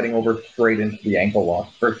 sliding over straight into the ankle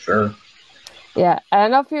lock, for sure. Yeah, I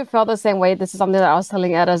don't know if you felt the same way. This is something that I was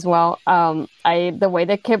telling Ed as well. The way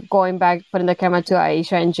they kept going back, putting the camera to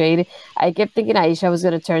Aisha and Jade, I kept thinking Aisha was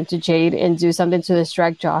going to turn to Jade and do something to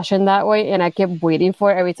distract Josh in that way, and I kept waiting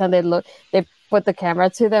for it. Every time they put the camera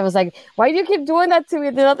to them. I was like, why do you keep doing that to me?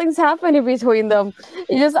 Nothing's happening between them.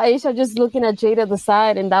 It's just Aisha just looking at Jade at the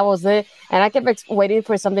side, and that was it. And I kept waiting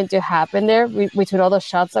for something to happen there between all the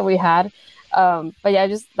shots that we had. But yeah,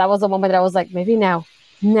 that was the moment that I was like, maybe now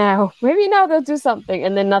they'll do something.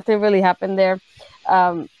 And then nothing really happened there.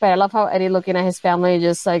 But I love how Eddie looking at his family,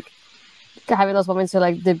 just like having those moments to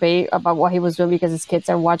like debate about what he was doing because his kids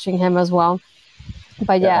are watching him as well.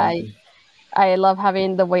 But yeah, I love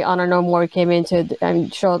having the way Honor No More came into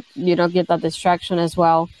and showed, get that distraction as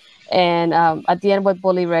well. And at the end with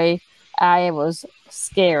Bully Ray, I was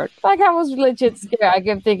scared. Like, I was legit scared. I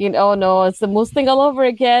kept thinking, oh no, it's the Moose thing all over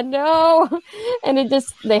again. No. And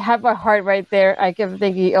they have my heart right there. I kept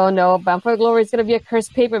thinking, oh no, Bound for Glory is going to be a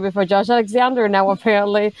cursed paper before Josh Alexander now,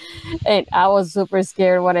 apparently. And I was super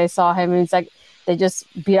scared when I saw him. And it's like, they just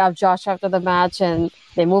beat up Josh after the match and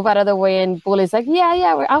they move out of the way, and Bully's like,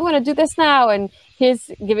 yeah, I'm going to do this now. And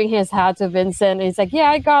he's giving his hat to Vincent. And he's like,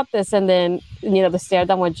 yeah, I got this. And then, the stare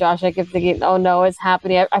down with Josh, I kept thinking, oh no, it's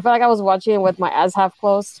happening. I feel like I was watching it with my eyes half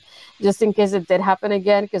closed just in case it did happen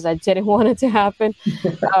again because I didn't want it to happen.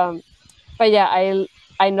 But yeah,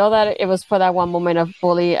 I know that it was for that one moment of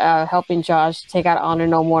Bully helping Josh take out Honor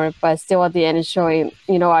No More, but still at the end it's showing,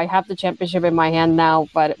 I have the championship in my hand now,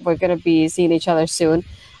 but we're going to be seeing each other soon.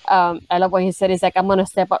 I love what he said. He's like, I'm going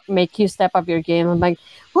to make you step up your game. I'm like,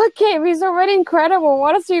 what game? He's already incredible.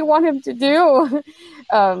 What else do you want him to do?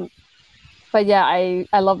 But yeah,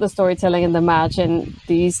 I love the storytelling in the match, and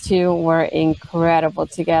these two were incredible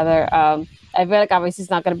together. I feel like obviously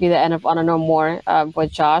it's not going to be the end of Honor No More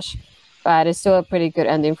with Josh, but it's still a pretty good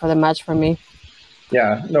ending for the match for me.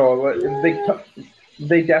 Yeah, no,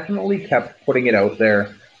 they definitely kept putting it out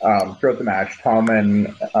there throughout the match. Tom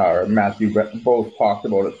and Matthew both talked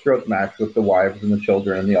about it throughout the match with the wives and the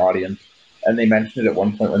children in the audience. And they mentioned it at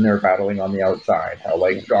one point when they were battling on the outside, how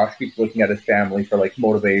like Josh keeps looking at his family for like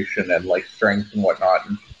motivation and like strength and whatnot.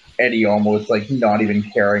 And Eddie almost like not even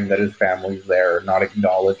caring that his family's there, not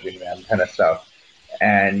acknowledging them kind of stuff.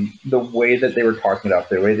 And the way that they were talking it up,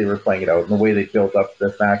 the way they were playing it out, and the way they built up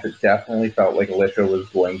this match, it definitely felt like Alicia was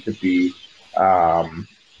going to be a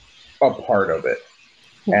part of it.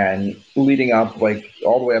 And leading up, like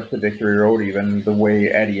all the way up to Victory Road, even the way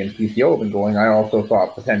Eddie and PCO have been going, I also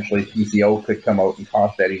thought potentially PCO could come out and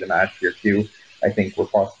cost Eddie the match here too. I think we're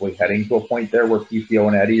possibly heading to a point there where PCO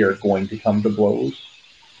and Eddie are going to come to blows.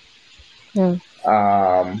 Yeah.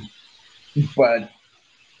 But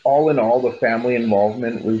all in all, the family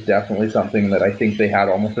involvement was definitely something that I think they had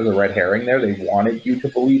almost as a red herring there. They wanted you to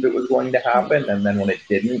believe it was going to happen, and then when it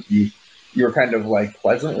didn't, you were kind of like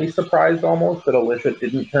pleasantly surprised almost that Alicia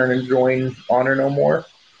didn't turn and join Honor No More.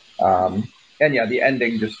 And yeah, the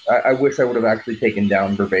ending just, I wish I would have actually taken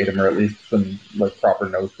down verbatim or at least some like proper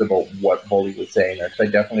notes about what Bully was saying there, because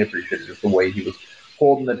I definitely appreciated just the way he was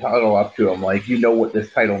holding the title up to him. Like, you know what this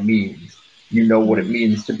title means. You know what it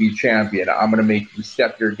means to be champion. I'm going to make you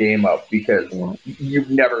step your game up because you've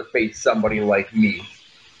never faced somebody like me.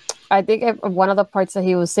 I think one of the parts that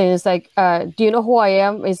he was saying is like, "Do you know who I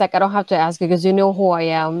am?" He's like, "I don't have to ask you because you know who I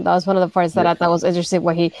am." That was one of the parts that I thought was interesting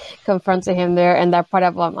when he confronted him there, and that part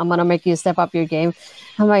of I'm gonna make you step up your game.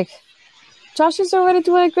 I'm like, Josh is already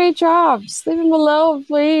doing a great job. Just leave him alone,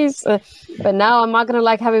 please. But now I'm not gonna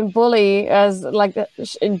like having bully as like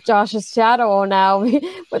Josh's shadow now.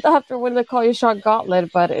 Without having to call you Shot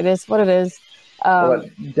Gauntlet, but it is what it is. Well,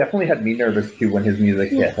 it definitely had me nervous too when his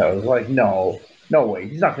music hit. I was like, no way,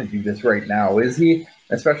 he's not going to do this right now, is he?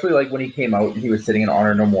 Especially like when he came out and he was sitting in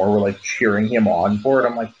Honor No More, we're like cheering him on for it.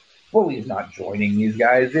 I'm like, Bully's not joining these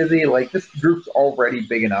guys, is he? Like, this group's already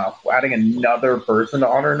big enough. Adding another person to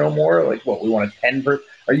Honor No More, like, what, we want a 10 person?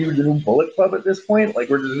 Are you the new Bullet Club at this point? Like,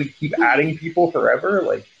 we're just going to keep adding people forever?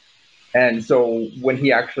 Like, and so when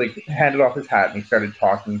he actually handed off his hat and he started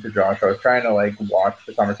talking to Josh, I was trying to like watch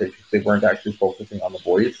the conversation because they weren't actually focusing on the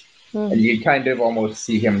voice. Mm-hmm. And you kind of almost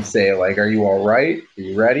see him say like, "Are you all right? Are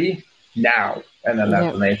you ready? Now!" And then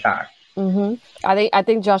that's when they attack. Mm-hmm. I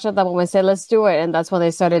think Josh at that moment said, "Let's do it," and that's when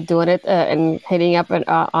they started doing it and hitting up and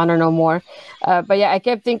Honor No More. But yeah, I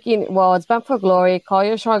kept thinking, well, it's Bound for Glory. Call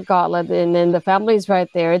your Shot Gauntlet, and then the family's right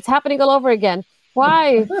there. It's happening all over again.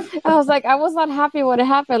 Why? I was like, I was not happy when it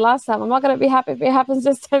happened last time. I'm not gonna be happy if it happens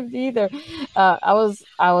this time either. I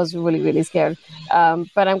was really, really scared.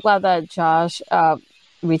 But I'm glad that Josh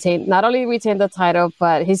not only retained the title,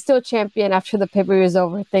 but he's still champion after the pay-per-view is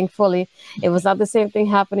over. Thankfully, it was not the same thing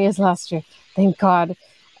happening as last year. Thank God.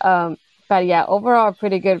 But yeah, overall, a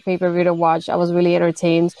pretty good pay-per-view to watch. I was really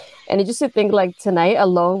entertained. And just to think, like, tonight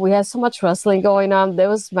alone, we had so much wrestling going on. There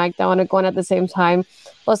was SmackDown going at the same time.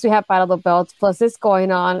 Plus, we had Battle of the Belts. Plus, this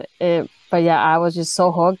going on. But yeah, I was just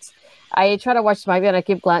so hooked. I try to watch SmackDown. I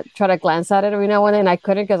keep try to glance at it every now and then. I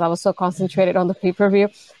couldn't because I was so concentrated on the pay-per-view.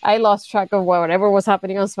 I lost track of whatever was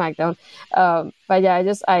happening on SmackDown. But yeah,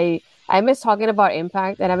 I miss talking about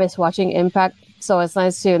Impact, and I miss watching Impact. So it's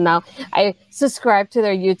nice to now. I subscribed to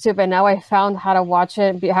their YouTube, and now I found how to watch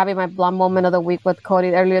it. Having my blonde moment of the week with Cody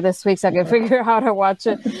earlier this week, so I can figure out how to watch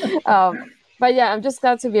it. But yeah, I'm just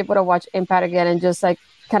glad to be able to watch Impact again and just like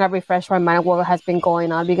kind of refresh my mind of what has been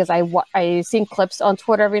going on, because I seen clips on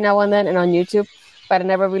Twitter every now and then and on YouTube, but I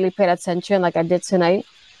never really paid attention like I did tonight.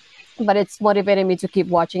 But it's motivating me to keep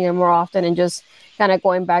watching it more often and just kind of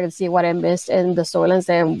going back and see what I missed in the storylines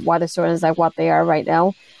and why the storylines are what they are right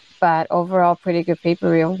now. But overall, pretty good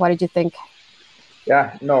pay-per-view. What did you think?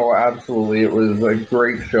 Yeah, no, absolutely. It was a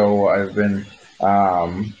great show. I've been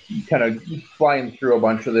kind of flying through a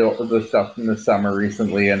bunch of the stuff in the summer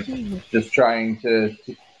recently and just trying to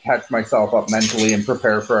catch myself up mentally and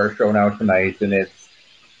prepare for our show now tonight. And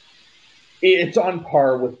it's on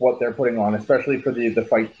par with what they're putting on, especially for the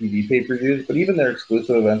Fight TV pay-per-views, but even their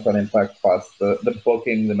exclusive events on Impact Plus, the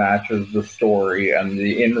booking, the matches, the story, and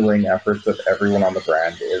the in-ring efforts of everyone on the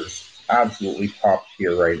brand is absolutely top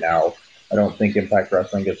tier right now. I don't think Impact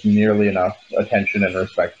Wrestling gets nearly enough attention and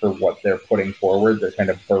respect for what they're putting forward. They're kind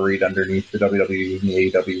of buried underneath the WWE and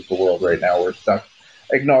the AEW of the world right now. We're stuck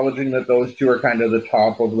acknowledging that those two are kind of the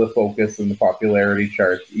top of the focus and the popularity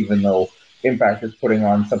charts, even though Impact is putting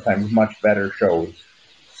on sometimes much better shows.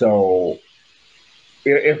 So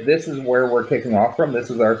if this is where we're kicking off from, this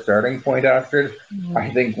is our starting point, Astrid, I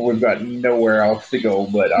think we've got nowhere else to go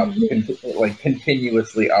but up,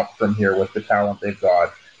 continuously up from here with the talent they've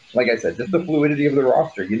got. Like I said, just the fluidity of the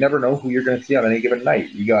roster. You never know who you're going to see on any given night.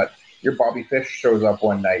 You got your Bobby Fish shows up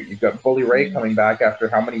one night. You've got Bully Ray coming back after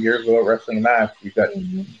how many years without wrestling a match. You've got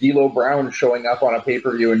D'Lo Brown showing up on a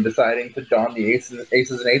pay-per-view and deciding to don the aces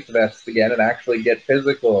and eights vest again and actually get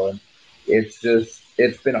physical. And it's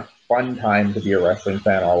been a fun time to be a wrestling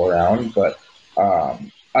fan all around. But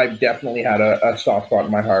I've definitely had a soft spot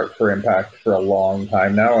in my heart for Impact for a long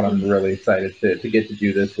time now, and I'm really excited to get to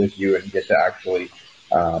do this with you and get to actually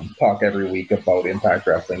talk every week about Impact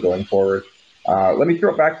Wrestling going forward. Let me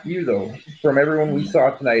throw it back to you, though. From everyone we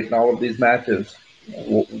saw tonight in all of these matches,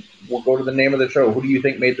 we'll go to the name of the show. Who do you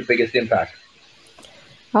think made the biggest impact?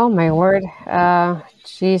 Oh, my word.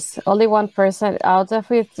 Geez, only one person. I'll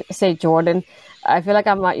definitely say Jordynne. I feel like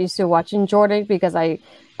I'm not used to watching Jordynne because I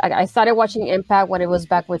started watching Impact when it was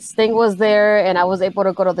back when Sting was there, and I was able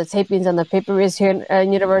to go to the tapings and the pay-per-views here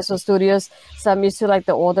in Universal Studios. So I'm used to like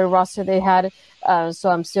the older roster they had. So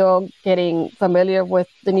I'm still getting familiar with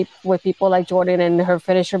people like Jordynne and her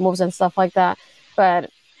finisher moves and stuff like that. But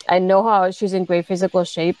I know how she's in great physical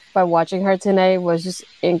shape. By watching her tonight was just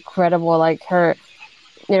incredible. Like her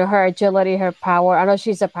agility, her power. I know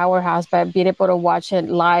she's a powerhouse, but being able to watch it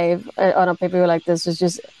live on a pay-per-view like this was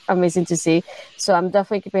just amazing to see. So I'm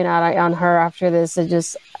definitely keeping an eye on her after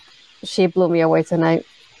this. She blew me away tonight.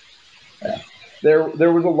 Yeah. There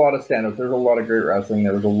was a lot of standouts. There was a lot of great wrestling.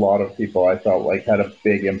 There was a lot of people I felt like had a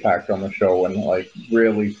big impact on the show and like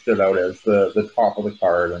really stood out as the top of the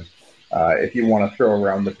card. And if you want to throw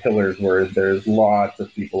around the pillars, where there's lots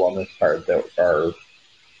of people on this card that are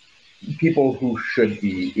people who should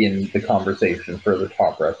be in the conversation for the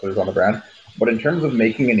top wrestlers on the brand. But in terms of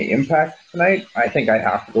making an impact tonight, I think I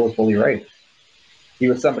have to go with Bully Ray. He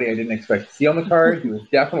was somebody I didn't expect to see on the card. He was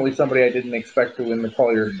definitely somebody I didn't expect to win the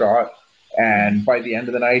Collier shot. And by the end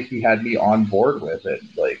of the night, he had me on board with it.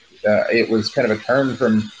 Like, it was kind of a turn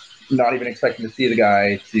from not even expecting to see the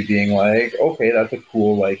guy to being like, okay, that's a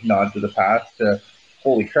cool, like, nod to the past, to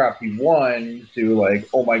holy crap, he won, to like,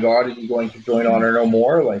 oh my God, is he going to join Honor No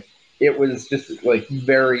More? Like, it was just like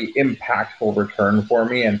very impactful return for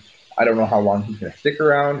me. And I don't know how long he's going to stick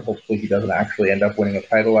around. Hopefully he doesn't actually end up winning a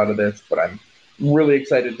title out of this, but I'm really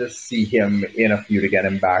excited to see him in a feud again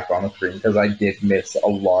and back on the screen, because I did miss a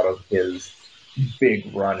lot of his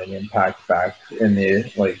big run and impact back in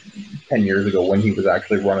the like 10 years ago when he was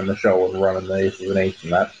actually running the show and running the Aces and Eights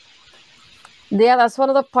and that. Yeah, that's one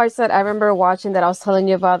of the parts that I remember watching that I was telling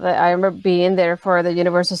you about. That I remember being there for the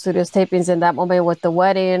Universal Studios tapings in that moment with the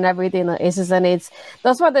wedding and everything, the Aces and Eights.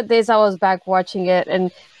 Those were the days I was back watching it and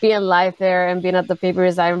being live there and being at the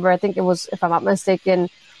papers. I remember, I think it was, if I'm not mistaken,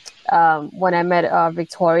 when I met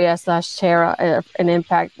Victoria / Chera in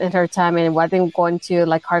Impact in her time, and I think going to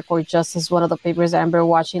like Hardcore Justice, one of the papers I remember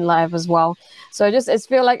watching live as well. So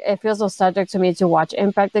it feels nostalgic to me to watch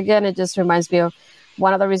Impact again. It just reminds me of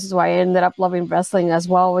one of the reasons why I ended up loving wrestling as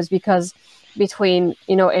well, was because between,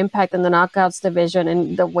 Impact and the Knockouts division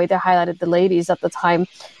and the way they highlighted the ladies at the time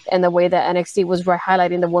and the way that NXT was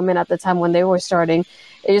highlighting the women at the time when they were starting,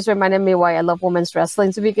 it just reminded me why I love women's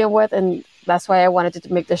wrestling to begin with. And that's why I wanted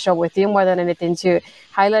to make the show with you more than anything, to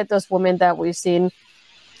highlight those women that we've seen.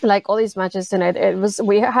 Like all these matches tonight,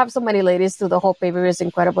 we have so many ladies through the whole paper. It's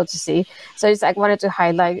incredible to see. So I wanted to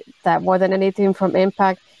highlight that more than anything from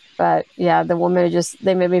Impact. But yeah, the women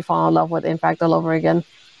they made me fall in love with Impact all over again.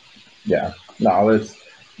 Yeah, no, this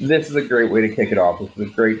is a great way to kick it off. This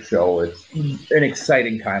is a great show. It's an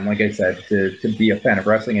exciting time, like I said, to be a fan of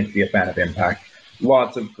wrestling and to be a fan of Impact.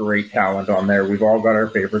 Lots of great talent on there. We've all got our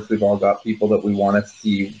favorites. We've all got people that we want to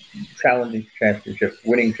see challenging championships,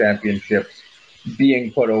 winning championships,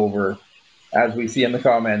 being put over. As we see in the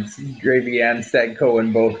comments, Gravy and Stag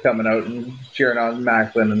Cohen both coming out and cheering on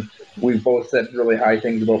Macklin. And we've both said really high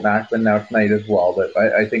things about Macklin now tonight as well. But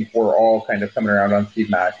I think we're all kind of coming around on Steve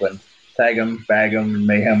Macklin. Tag him, bag him,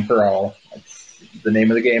 mayhem for all. That's the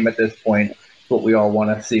name of the game at this point. It's what we all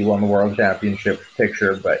want to see on the World Championship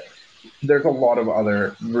picture. But there's a lot of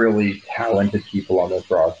other really talented people on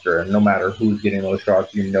this roster. And no matter who's getting those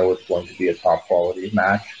shots, it's going to be a top quality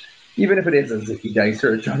match. Even if it is a Zicky Dice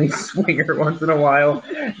or a Johnny Swinger once in a while,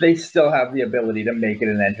 they still have the ability to make it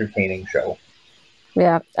an entertaining show.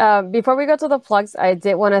 Yeah. Before we go to the plugs, I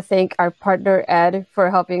did want to thank our partner, Ed, for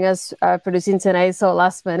helping us producing tonight. So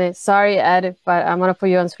last minute. Sorry, Ed, but I'm going to put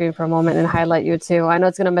you on screen for a moment and highlight you too. I know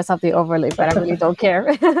it's going to mess up the overlay, but I really don't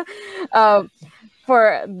care.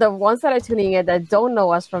 For the ones that are tuning in that don't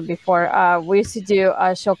know us from before, we used to do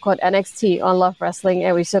a show called NXT on Love Wrestling,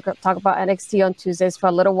 and we used to talk about NXT on Tuesdays for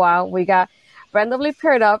a little while. We got randomly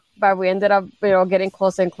paired up, but we ended up, getting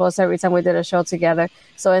closer and closer every time we did a show together.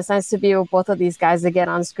 So it's nice to be with both of these guys again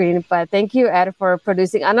on screen. But thank you, Ed, for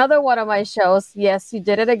producing another one of my shows. Yes, you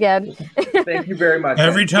did it again. Thank you very much.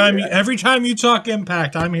 Every time you talk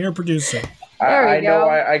Impact, I'm here producing. I know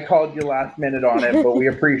I called you last minute on it, but we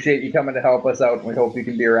appreciate you coming to help us out, and we hope you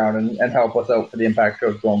can be around and help us out for the Impact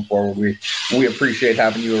shows going forward. We appreciate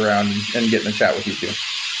having you around and getting to chat with you too.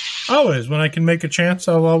 Always. When I can make a chance,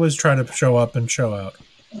 I'll always try to show up and show out.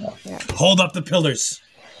 Yeah. Hold up the pillars.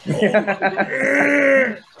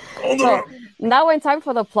 Hold up. Now in time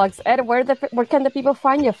for the plugs. Ed, where can the people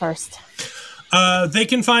find you first? They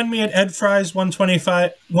can find me at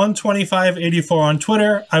edfries12584 on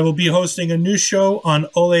Twitter. I will be hosting a new show on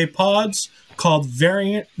Ole Pods called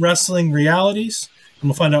Variant Wrestling Realities, and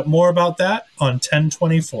we'll find out more about that on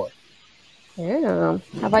 10/24. Yeah.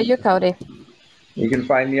 How about you, Cody? You can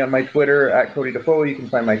find me on my Twitter at Cody Defoe. You can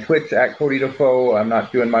find my Twitch at Cody Defoe. I'm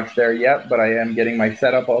not doing much there yet, but I am getting my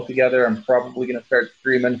setup all together. I'm probably going to start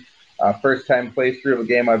streaming first time playthrough of a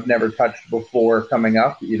game I've never touched before coming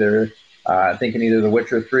up, thinking either The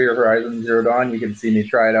Witcher 3 or Horizon Zero Dawn. You can see me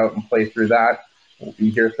try it out and play through that. We'll be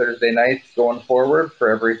here Thursday nights going forward for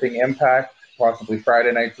everything Impact, possibly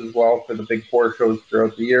Friday nights as well for the big 4 shows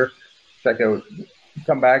throughout the year.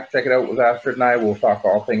 Come back, check it out with Astrid and I. We'll talk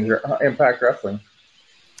all things Impact Wrestling.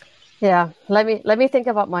 Yeah, let me think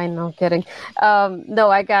about mine. No kidding. No,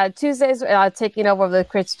 I got Tuesdays taking over with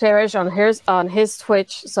Chris Parrish on his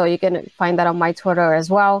Twitch, so you can find that on my Twitter as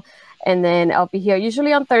well. And then I'll be here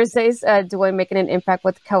usually on Thursdays doing Making an Impact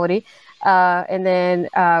with Cody. And then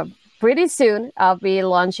pretty soon I'll be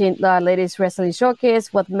launching the Ladies Wrestling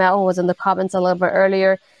Showcase with Mel, who was in the comments a little bit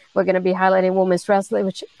earlier. We're going to be highlighting women's wrestling,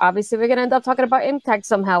 which obviously we're going to end up talking about Impact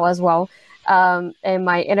somehow as well. And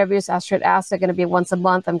my interviews, Astrid Asks, are going to be once a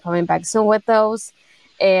month. I'm coming back soon with those.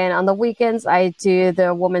 And on the weekends, I do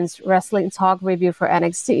the Women's Wrestling Talk review for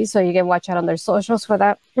NXT. So you can watch out on their socials for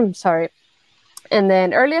that. Sorry. And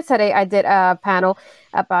then earlier today, I did a panel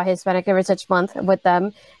about Hispanic Heritage Month with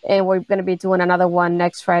them. And we're going to be doing another one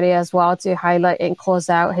next Friday as well to highlight and close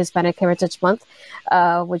out Hispanic Heritage Month,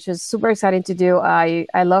 which is super exciting to do.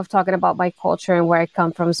 I love talking about my culture and where I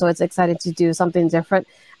come from. So it's exciting to do something different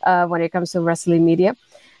when it comes to wrestling media.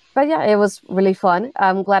 But yeah, it was really fun.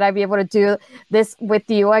 I'm glad I'd be able to do this with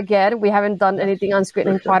you again. We haven't done anything on screen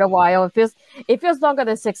in quite a while. It feels longer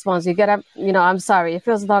than 6 months. I'm sorry. It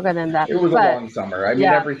feels longer than that. It was a long summer. I mean,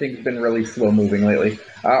 everything's been really slow moving lately.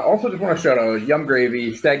 Also, just want to shout out Young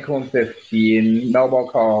Gravy, Stagcone 15,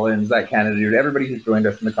 Melball Collins, that Canada dude, everybody who's joined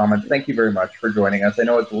us in the comments. Thank you very much for joining us. I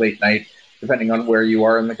know it's a late night, depending on where you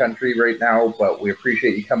are in the country right now, but we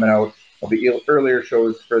appreciate you coming out. There'll be earlier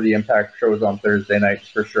shows for the Impact shows on Thursday nights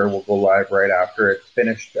for sure. We'll go live right after it's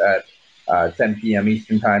finished at 10 p.m.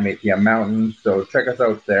 Eastern Time, 8 p.m. Mountain. So check us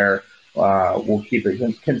out there. We'll keep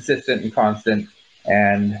it consistent and constant,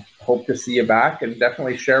 and hope to see you back. And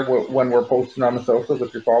definitely share when we're posting on the socials.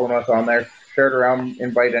 If you're following us on there, share it around.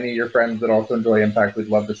 Invite any of your friends that also enjoy Impact. We'd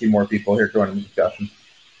love to see more people here joining the discussion.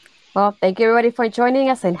 Well, thank you everybody for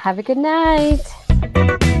joining us, and have a good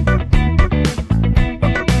night.